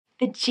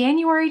The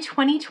January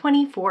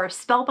 2024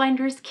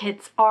 Spellbinders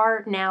kits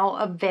are now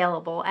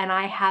available, and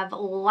I have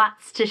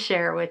lots to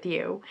share with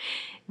you.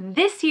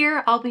 This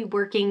year, I'll be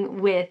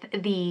working with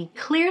the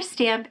clear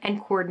stamp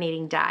and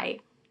coordinating die,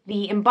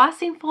 the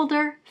embossing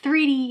folder,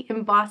 3D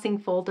embossing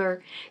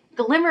folder,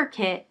 Glimmer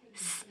Kit,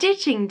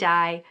 stitching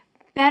die,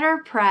 better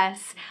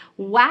press,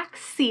 wax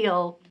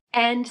seal,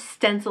 and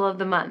stencil of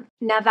the month.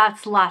 Now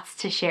that's lots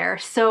to share.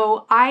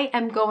 So I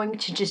am going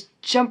to just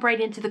jump right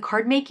into the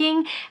card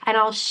making, and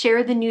I'll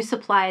share the new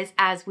supplies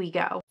as we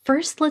go.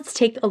 First, let's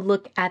take a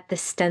look at the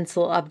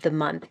stencil of the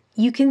month.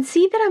 You can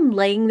see that I'm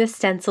laying the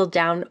stencil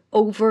down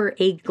over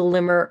a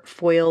glimmer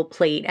foil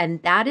plate,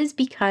 and that is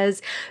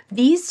because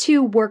these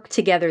two work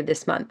together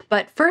this month.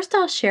 But first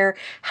I'll share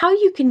how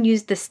you can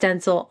use the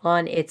stencil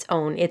on its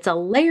own. It's a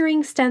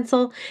layering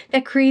stencil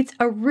that creates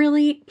a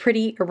really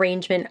pretty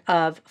arrangement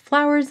of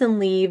flowers and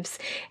leaves,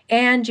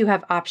 and you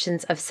have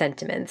options of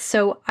sentiments.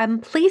 So I'm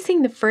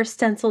placing the first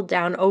stencil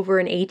down over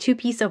an A2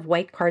 piece of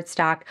white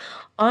cardstock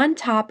on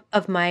top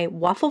of my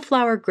waffle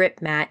flower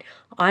grip mat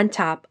on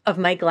top of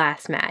my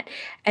glass mat,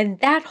 and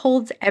that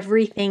holds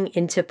everything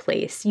into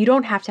place. You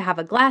don't have to have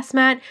a glass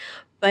mat,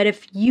 but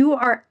if you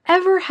are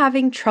ever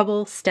having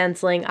trouble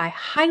stenciling, I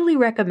highly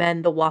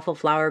recommend the waffle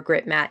flower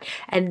grip mat,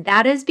 and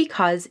that is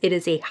because it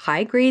is a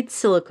high-grade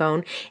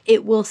silicone.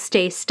 It will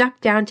stay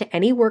stuck down to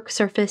any work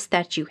surface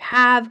that you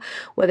have,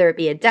 whether it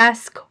be a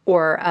desk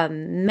or a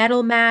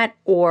metal mat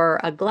or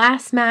a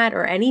glass mat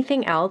or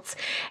anything else.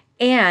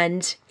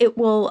 And it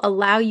will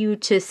allow you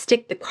to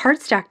stick the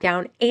cardstock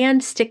down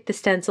and stick the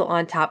stencil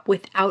on top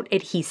without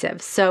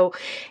adhesive. So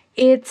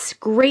it's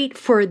great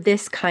for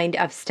this kind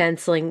of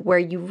stenciling where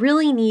you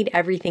really need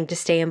everything to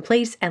stay in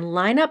place and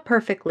line up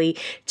perfectly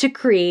to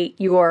create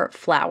your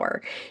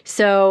flower.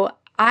 So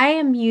I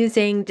am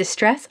using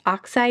Distress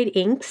Oxide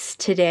inks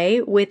today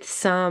with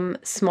some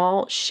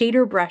small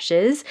shader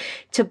brushes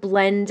to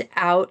blend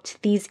out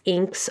these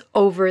inks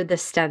over the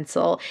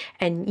stencil.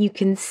 And you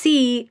can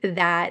see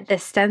that the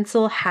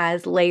stencil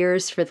has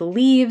layers for the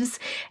leaves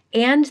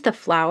and the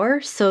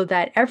flower so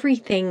that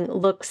everything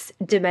looks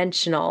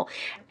dimensional.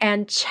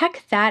 And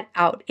check that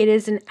out. It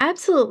is an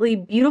absolutely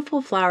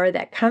beautiful flower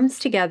that comes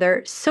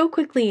together so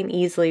quickly and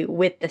easily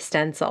with the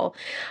stencil.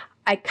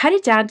 I cut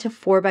it down to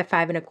 4 by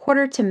 5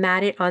 1/4 to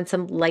mat it on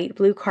some light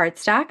blue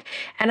cardstock,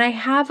 and I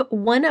have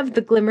one of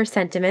the glimmer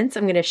sentiments.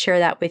 I'm going to share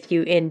that with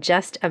you in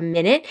just a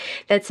minute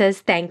that says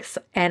thanks,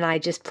 and I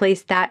just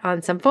placed that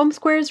on some foam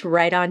squares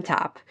right on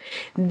top.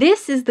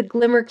 This is the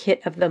Glimmer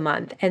Kit of the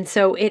month, and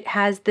so it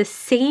has the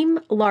same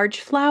large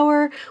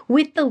flower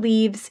with the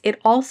leaves. It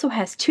also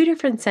has two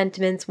different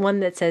sentiments, one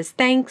that says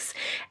thanks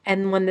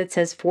and one that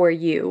says for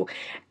you.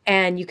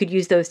 And you could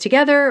use those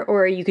together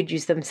or you could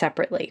use them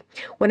separately.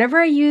 Whenever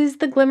I use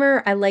the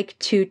glimmer, I like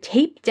to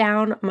tape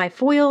down my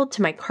foil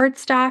to my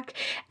cardstock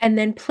and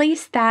then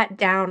place that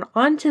down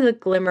onto the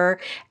glimmer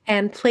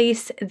and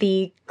place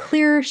the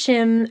clear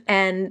shim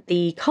and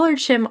the colored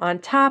shim on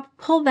top,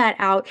 pull that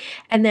out,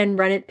 and then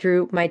run it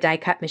through my die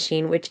cut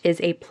machine, which is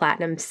a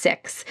Platinum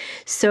 6.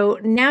 So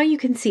now you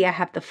can see I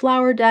have the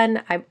flower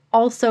done. I'm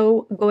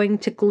also going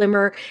to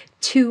glimmer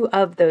two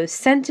of those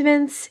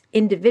sentiments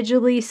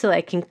individually so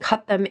I can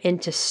cut them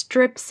into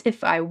strips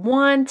if I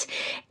want,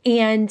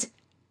 and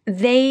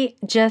they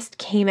just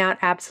came out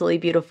absolutely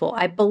beautiful.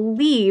 I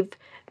believe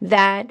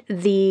that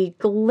the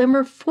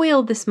glimmer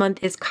foil this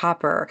month is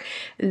copper.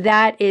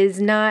 That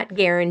is not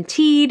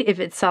guaranteed. If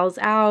it sells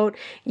out,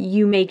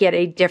 you may get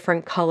a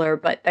different color,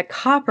 but the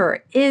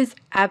copper is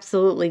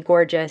absolutely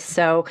gorgeous.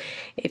 So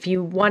if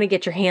you want to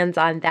get your hands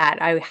on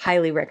that, I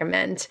highly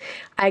recommend.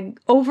 I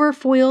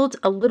overfoiled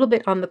a little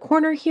bit on the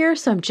corner here,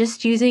 so I'm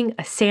just using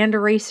a sand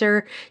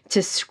eraser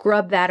to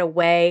scrub that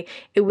away.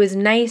 It was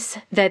nice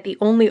that the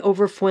only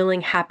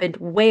overfoiling happened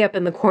way up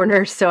in the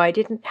corner, so I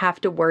didn't have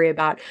to worry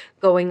about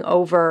going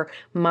over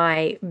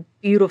my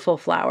beautiful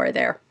flower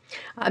there.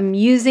 I'm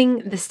using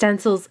the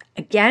stencils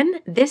again,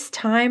 this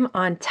time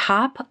on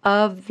top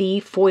of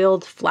the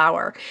foiled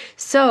flower.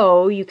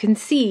 So you can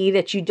see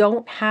that you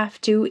don't have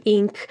to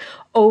ink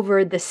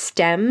over the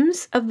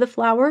stems of the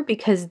flower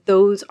because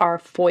those are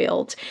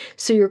foiled.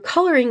 So you're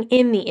coloring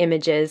in the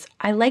images.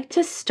 I like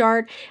to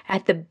start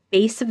at the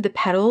base of the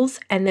petals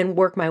and then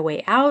work my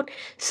way out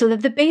so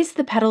that the base of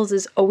the petals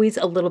is always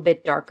a little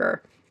bit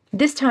darker.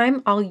 This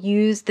time I'll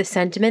use the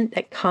sentiment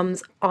that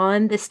comes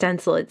on the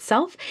stencil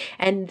itself,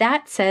 and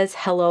that says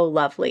hello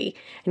lovely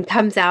and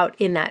comes out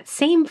in that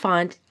same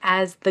font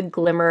as the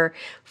glimmer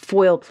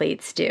foil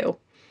plates do.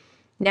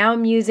 Now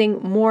I'm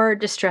using more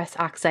Distress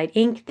Oxide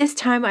ink. This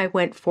time I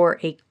went for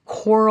a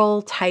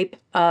coral type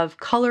of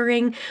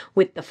coloring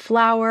with the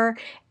flower.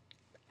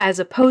 as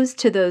opposed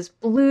to those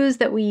blues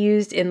that we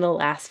used in the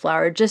last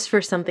flower, just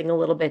for something a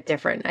little bit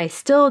different. I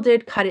still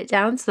did cut it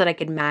down so that I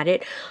could mat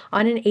it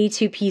on an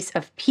A2 piece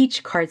of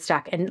peach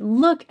cardstock, and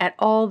look at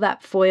all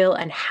that foil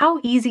and how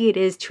easy it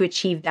is to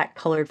achieve that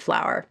colored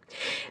flower.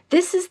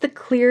 This is the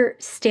clear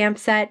stamp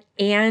set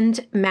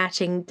and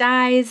matching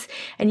dies,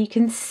 and you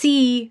can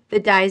see the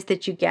dies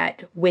that you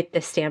get with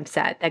the stamp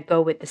set that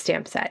go with the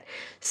stamp set.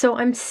 So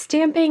I'm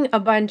stamping a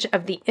bunch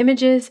of the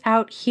images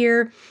out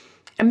here.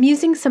 I'm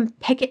using some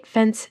Picket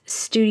Fence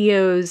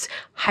Studios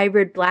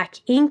hybrid black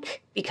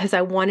ink because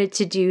I wanted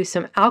to do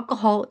some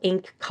alcohol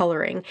ink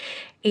coloring.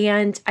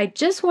 And I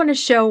just want to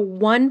show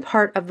one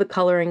part of the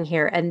coloring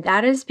here, and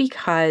that is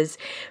because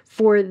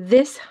for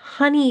this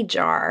honey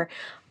jar,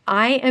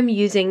 I am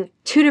using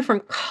two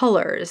different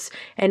colors,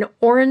 an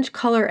orange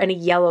color and a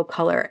yellow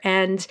color.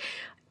 And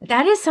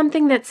that is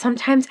something that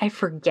sometimes I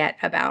forget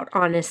about,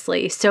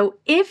 honestly. So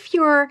if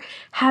you're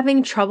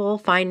having trouble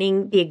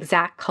finding the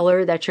exact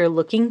color that you're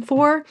looking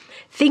for,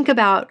 think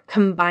about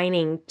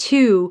combining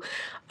two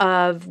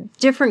of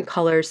different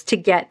colors to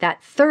get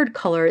that third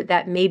color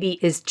that maybe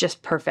is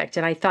just perfect.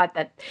 And I thought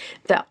that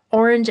the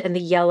orange and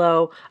the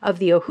yellow of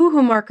the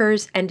Ohuhu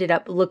markers ended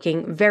up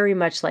looking very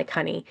much like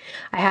honey.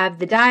 I have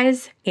the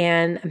dies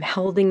and I'm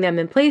holding them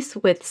in place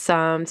with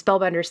some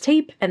Spellbinders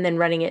tape and then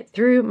running it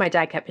through my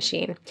die cut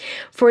machine.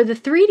 For the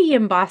 3D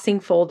embossing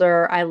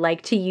folder, I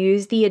like to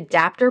use the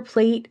adapter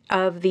plate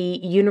of the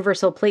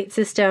universal plate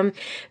system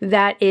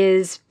that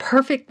is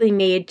perfectly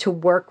made to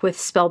work with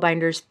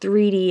Spellbinders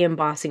 3D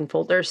embossing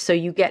folders. So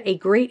you get a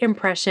great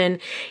impression,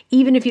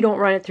 even if you don't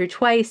run it through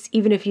twice,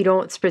 even if you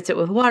don't spritz it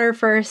with water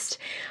first.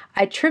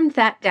 I trimmed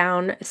that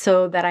down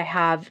so that I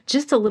have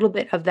just a little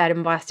bit of that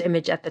embossed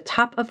image at the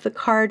top of the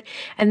card,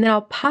 and then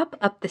I'll pop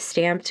up the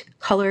stamped,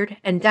 colored,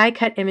 and die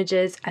cut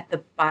images at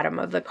the bottom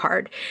of the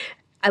card.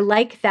 I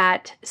like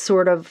that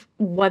sort of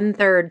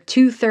 1/3,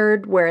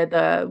 2/3, where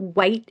the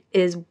white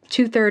is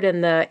 2/3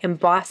 and the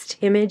embossed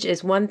image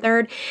is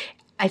 1/3.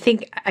 I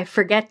think I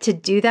forget to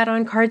do that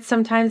on cards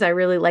sometimes. I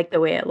really like the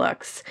way it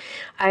looks.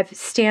 I've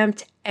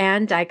stamped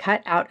and die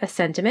cut out a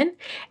sentiment,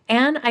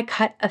 and I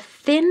cut a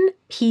thin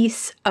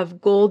piece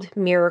of gold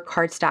mirror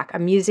cardstock.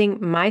 I'm using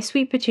My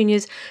Sweet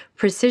Petunia's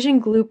precision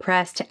glue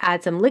press to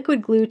add some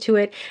liquid glue to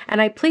it,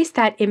 and I placed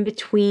that in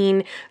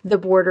between the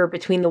border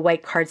between the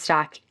white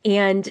cardstock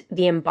and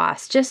the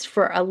emboss, just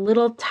for a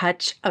little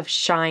touch of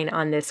shine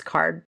on this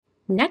card.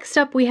 Next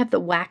up, we have the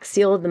wax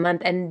seal of the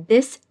month, and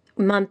this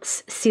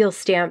month's seal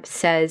stamp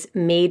says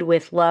 "Made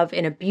with Love"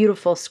 in a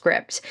beautiful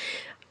script.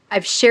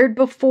 I've shared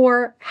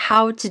before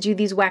how to do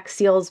these wax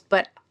seals,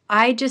 but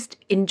I just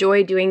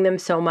enjoy doing them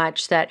so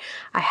much that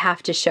I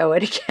have to show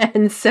it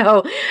again.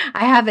 So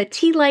I have a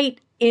tea light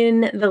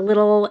in the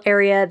little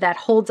area that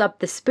holds up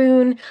the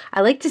spoon.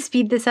 I like to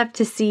speed this up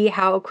to see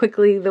how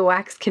quickly the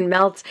wax can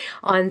melt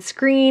on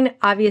screen.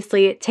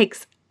 Obviously, it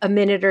takes a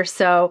minute or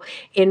so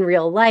in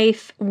real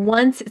life.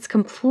 Once it's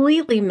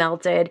completely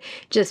melted,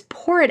 just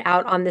pour it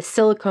out on the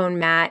silicone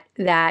mat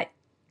that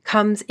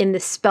comes in the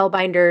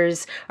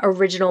Spellbinders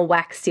original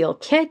wax seal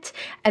kit,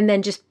 and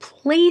then just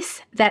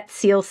place that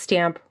seal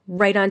stamp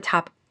right on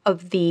top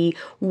of the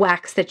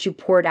wax that you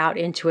poured out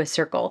into a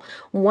circle.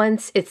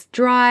 Once it's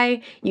dry,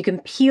 you can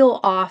peel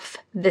off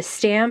the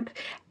stamp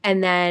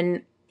and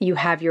then you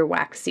have your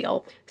wax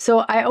seal.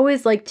 So I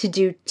always like to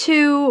do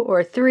 2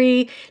 or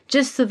 3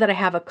 just so that I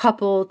have a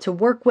couple to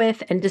work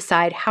with and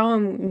decide how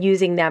I'm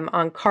using them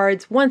on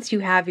cards. Once you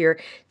have your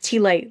tea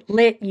light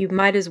lit, you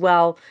might as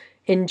well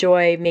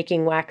enjoy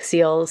making wax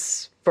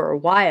seals for a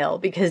while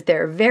because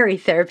they're very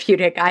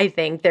therapeutic. I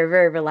think they're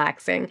very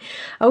relaxing.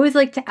 I always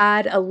like to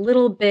add a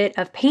little bit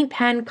of paint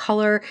pen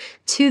color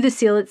to the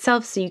seal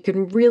itself so you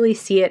can really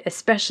see it,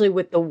 especially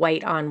with the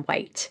white on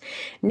white.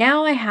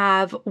 Now I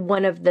have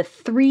one of the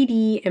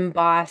 3D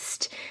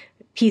embossed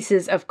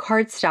pieces of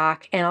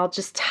cardstock, and I'll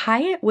just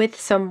tie it with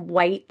some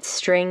white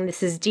string.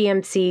 This is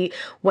DMC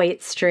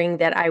white string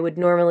that I would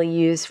normally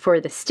use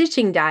for the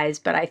stitching dies,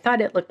 but I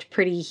thought it looked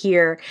pretty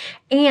here.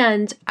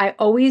 And I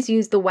always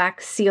use the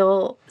wax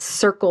seal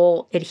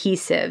circle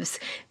adhesives.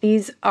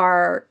 These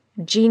are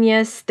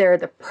genius. They're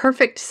the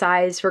perfect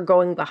size for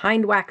going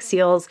behind wax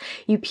seals.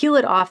 You peel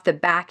it off the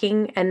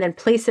backing and then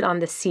place it on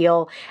the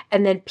seal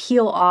and then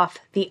peel off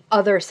the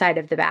other side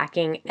of the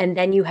backing, and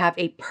then you have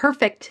a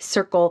perfect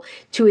circle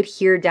to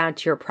adhere down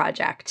to your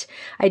project.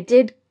 I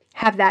did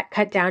have that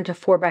cut down to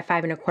 4 by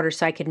 5 1/4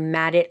 so I could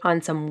mat it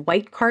on some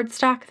white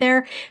cardstock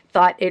there.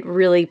 Thought it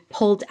really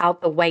pulled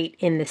out the white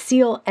in the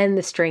seal and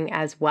the string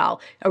as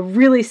well. A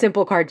really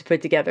simple card to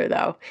put together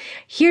though.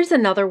 Here's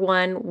another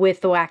one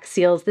with the wax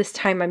seals. This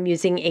time I'm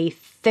using a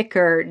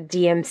thicker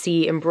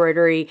DMC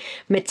embroidery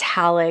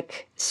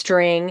metallic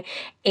string,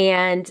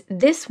 and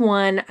this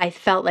one I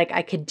felt like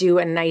I could do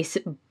a nice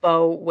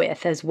bow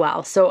with as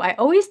well. So I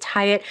always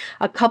tie it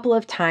a couple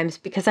of times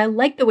because I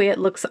like the way it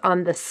looks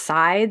on the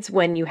sides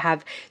when you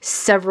have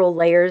several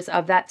layers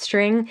of that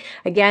string.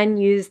 Again,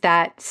 use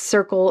that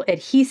circle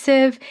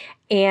adhesive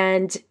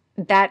and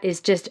that is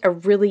just a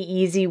really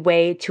easy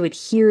way to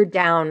adhere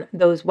down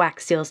those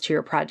wax seals to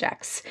your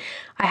projects.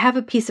 I have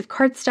a piece of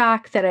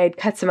cardstock that I had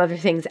cut some other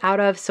things out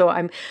of, so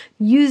I'm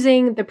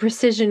using the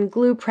precision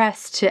glue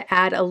press to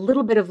add a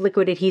little bit of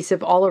liquid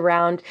adhesive all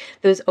around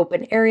those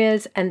open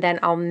areas, and then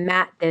I'll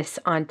mat this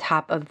on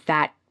top of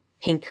that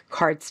pink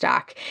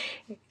cardstock.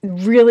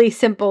 Really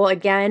simple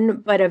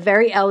again, but a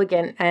very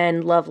elegant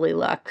and lovely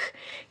look.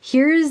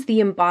 Here's the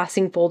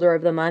embossing folder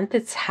of the month.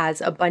 It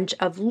has a bunch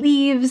of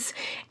leaves,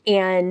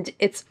 and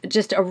it's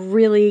just a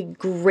really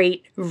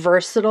great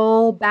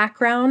versatile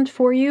background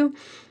for you.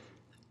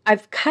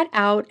 I've cut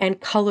out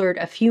and colored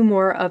a few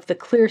more of the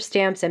clear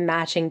stamps and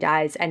matching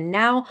dies, and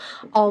now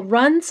I'll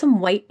run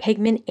some white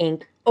pigment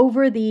ink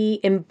over the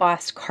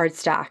embossed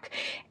cardstock,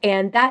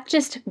 and that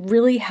just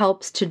really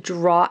helps to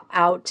draw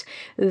out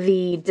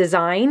the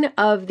design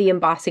of the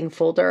embossing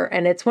folder,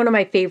 and it's one of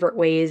my favorite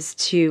ways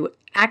to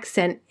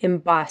accent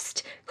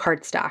embossed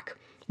cardstock.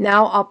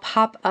 Now I'll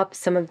pop up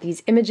some of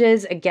these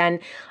images,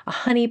 again, a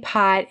honey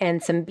pot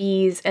and some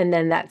bees, and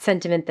then that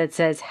sentiment that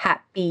says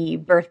happy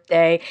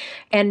birthday,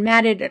 and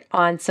matted it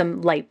on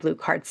some light blue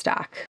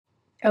cardstock.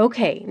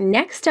 Okay,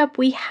 next up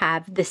we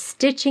have the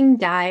stitching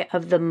die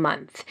of the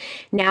month.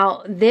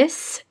 Now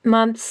this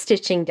month's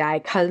stitching die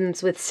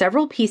comes with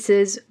several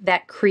pieces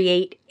that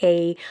create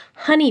a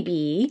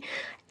honeybee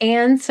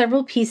and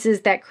several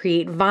pieces that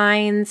create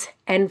vines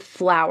and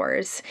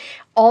flowers.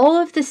 All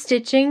of the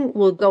stitching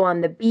will go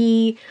on the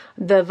bee.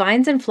 The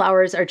vines and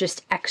flowers are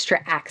just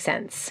extra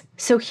accents.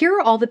 So here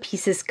are all the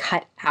pieces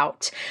cut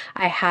out.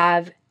 I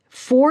have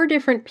 4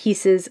 different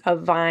pieces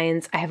of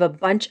vines. I have a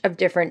bunch of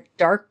different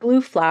dark blue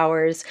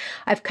flowers.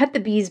 I've cut the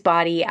bee's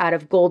body out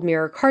of gold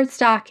mirror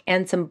cardstock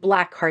and some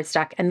black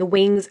cardstock, and the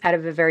wings out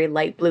of a very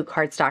light blue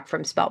cardstock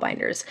from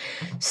Spellbinders.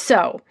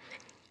 So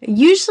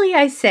usually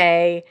I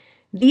say,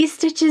 these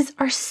stitches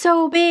are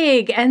so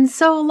big and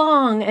so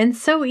long and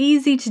so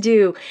easy to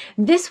do.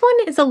 This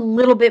one is a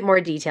little bit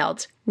more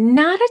detailed.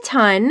 Not a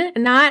ton,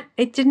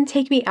 it didn't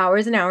take me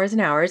hours and hours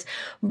and hours,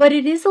 but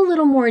it is a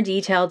little more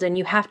detailed, and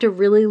you have to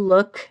really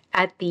look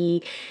at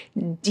the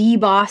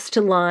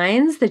debossed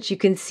lines that you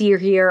can see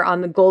here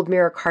on the gold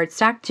mirror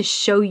cardstock to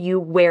show you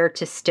where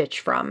to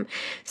stitch from.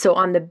 So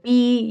on the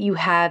bee, you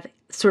have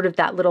sort of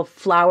that little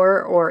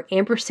flower or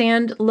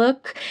ampersand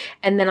look,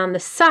 and then on the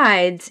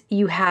sides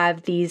you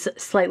have these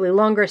slightly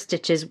longer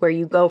stitches where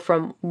you go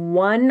from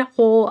 1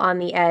 hole on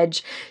the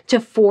edge to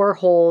 4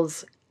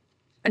 holes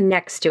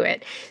next to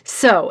it.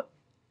 So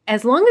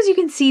as long as you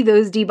can see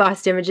those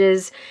debossed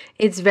images,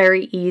 it's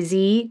very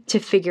easy to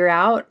figure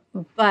out.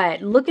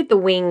 But look at the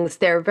wings,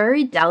 they're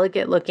very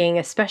delicate looking,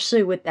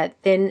 especially with that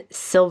thin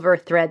silver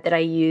thread that I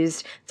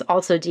used. It's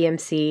also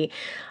DMC.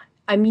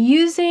 I'm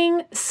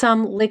using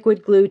some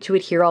liquid glue to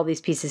adhere all these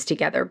pieces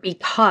together,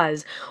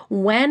 because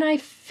when I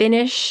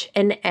finish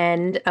an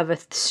end of a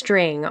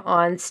string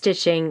on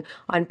stitching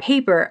on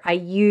paper, I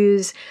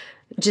use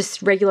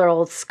just regular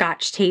old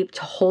Scotch tape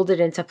to hold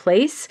it into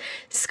place.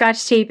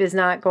 Scotch tape is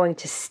not going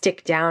to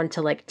stick down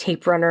to like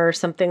tape runner or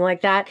something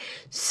like that,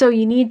 so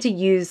you need to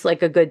use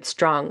like a good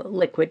strong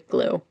liquid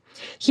glue.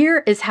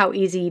 Here is how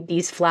easy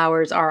these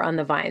flowers are on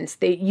the vines.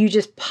 You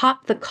just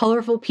pop the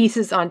colorful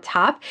pieces on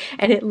top,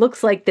 and it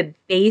looks like the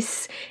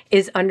base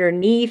is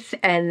underneath,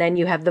 and then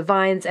you have the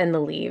vines and the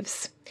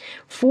leaves.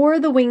 For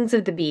the wings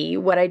of the bee,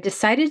 what I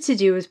decided to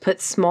do is put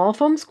small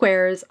foam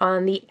squares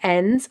on the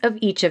ends of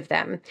each of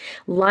them,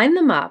 line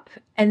them up,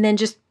 and then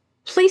just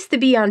place the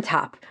bee on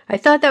top. I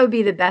thought that would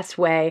be the best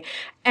way,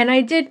 and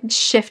I did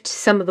shift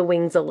some of the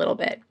wings a little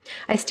bit.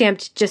 I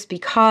stamped Just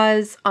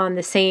Because on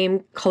the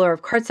same color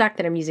of cardstock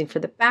that I'm using for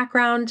the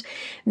background.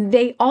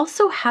 They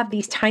also have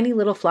these tiny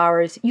little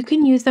flowers. You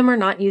can use them or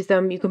not use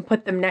them. You can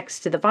put them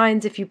next to the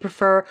vines if you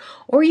prefer,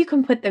 or you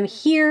can put them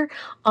here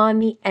on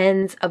the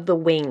ends of the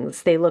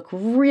wings. They look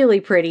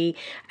really pretty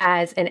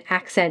as an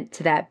accent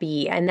to that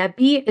bee, and that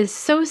bee is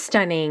so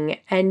stunning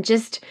and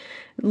just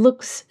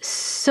looks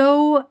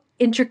so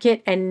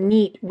intricate and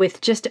neat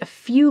with just a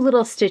few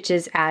little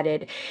stitches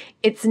added.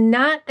 It's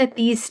not that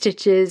these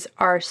stitches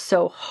are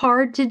so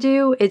hard to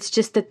do, it's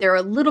just that they're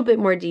a little bit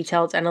more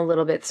detailed and a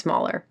little bit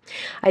smaller.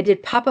 I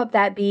did pop up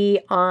that bee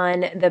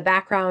on the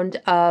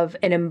background of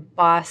an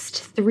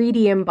embossed,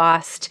 3D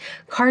embossed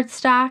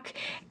cardstock,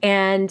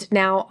 and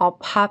now I'll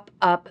pop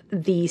up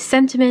the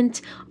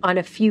sentiment on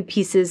a few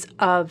pieces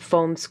of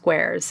foam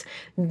squares.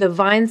 The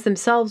vines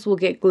themselves will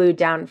get glued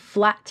down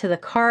flat to the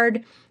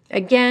card.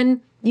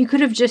 Again, you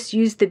could have just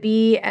used the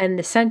bee and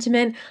the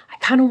sentiment. I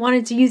kind of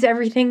wanted to use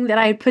everything that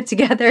I had put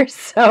together,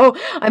 so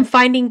I'm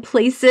finding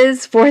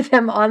places for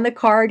them on the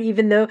card,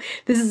 even though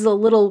this is a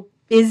little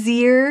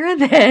busier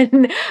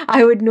than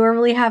I would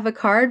normally have a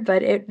card,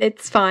 but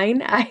it's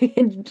fine. I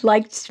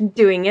liked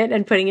doing it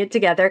and putting it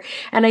together,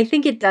 and I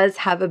think it does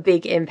have a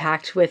big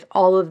impact with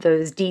all of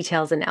those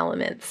details and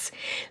elements.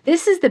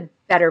 This is the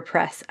Better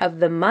Press of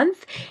the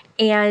month,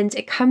 and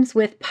it comes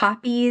with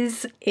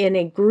poppies in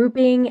a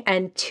grouping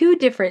and 2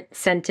 different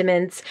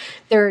sentiments.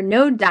 There are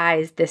no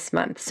dies this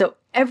month, so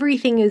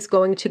everything is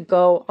going to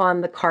go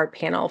on the card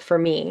panel for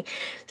me.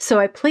 So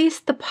I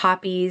placed the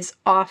poppies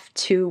off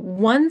to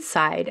one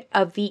side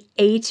of the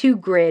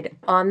A2 grid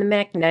on the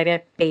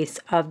magnetic base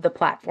of the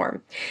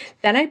platform.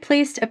 Then I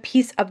placed a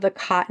piece of the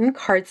cotton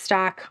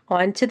cardstock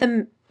onto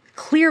the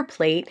clear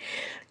plate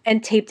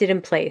and taped it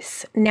in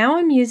place. Now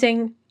I'm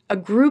using a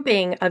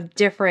grouping of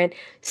different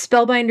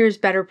Spellbinders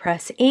Better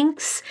Press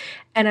inks,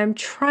 and I'm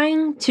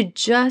trying to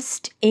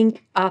just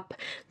ink up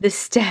the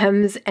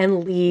stems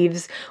and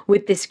leaves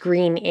with this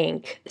green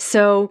ink.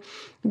 So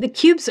the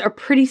cubes are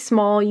pretty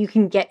small, you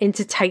can get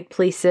into tight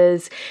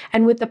places,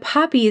 and with the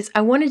poppies,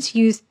 I wanted to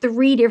use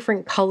 3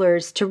 different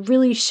colors to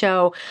really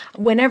show.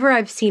 Whenever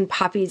I've seen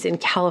poppies in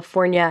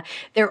California,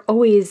 they're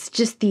always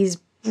just these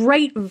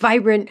bright,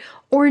 vibrant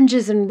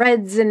oranges and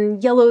reds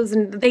and yellows,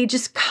 and they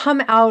just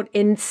come out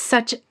in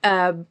such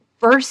a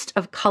burst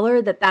of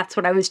color that's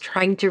what I was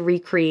trying to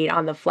recreate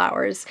on the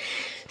flowers.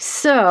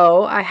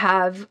 So I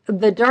have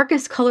the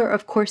darkest color,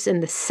 of course, in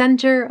the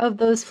center of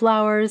those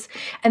flowers,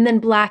 and then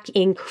black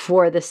ink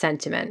for the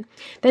sentiment.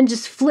 Then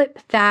just flip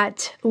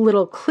that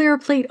little clear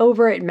plate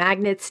over, it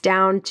magnets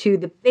down to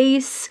the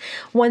base.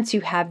 Once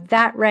you have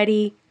that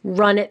ready,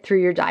 run it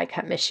through your die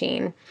cut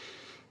machine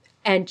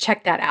and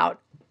check that out.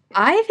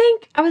 I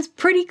think I was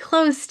pretty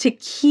close to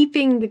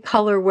keeping the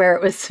color where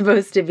it was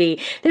supposed to be.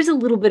 There's a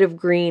little bit of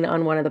green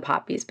on one of the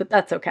poppies, but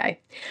that's okay.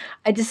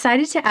 I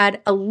decided to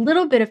add a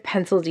little bit of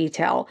pencil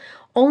detail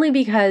only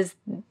because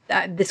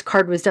this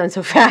card was done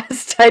so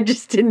fast. I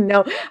just didn't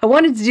know. I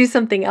wanted to do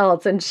something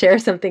else and share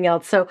something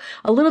else. So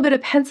a little bit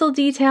of pencil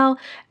detail,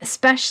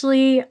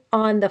 especially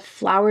on the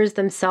flowers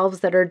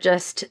themselves that are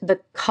just the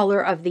color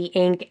of the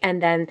ink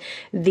and then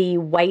the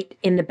white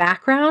in the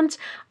background.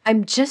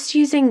 I'm just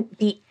using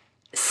the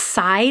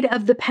side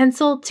of the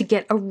pencil to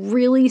get a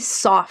really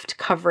soft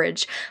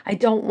coverage. I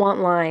don't want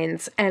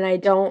lines, and I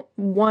don't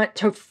want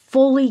to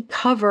fully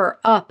cover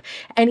up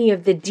any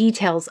of the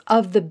details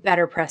of the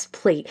Better Press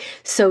plate.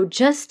 So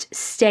just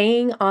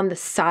staying on the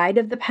side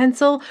of the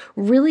pencil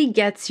really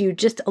gets you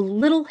just a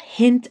little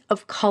hint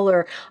of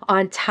color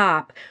on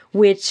top,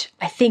 which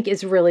I think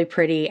is really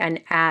pretty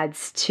and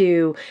adds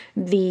to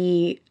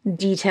the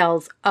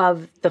details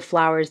of the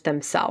flowers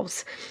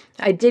themselves.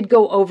 I did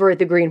go over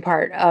the green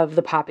part of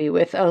the poppy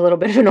with a little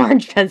bit of an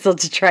orange pencil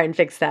to try and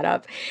fix that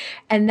up.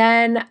 And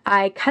then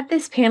I cut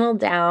this panel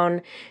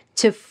down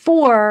to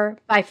 4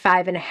 by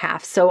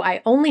 5.5. So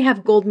I only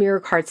have gold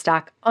mirror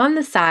cardstock on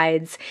the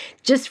sides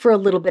just for a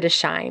little bit of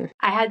shine.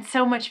 I had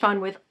so much fun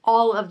with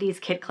all of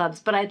these kit clubs,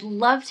 but I'd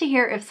love to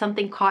hear if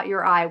something caught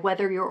your eye,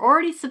 whether you're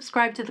already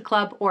subscribed to the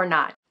club or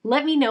not.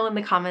 Let me know in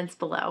the comments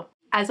below.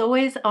 As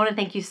always, I want to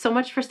thank you so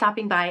much for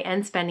stopping by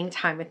and spending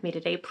time with me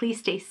today. Please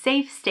stay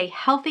safe, stay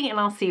healthy, and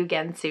I'll see you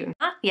again soon.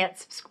 Not yet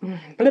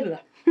subscribe.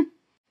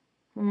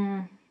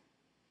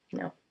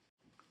 No.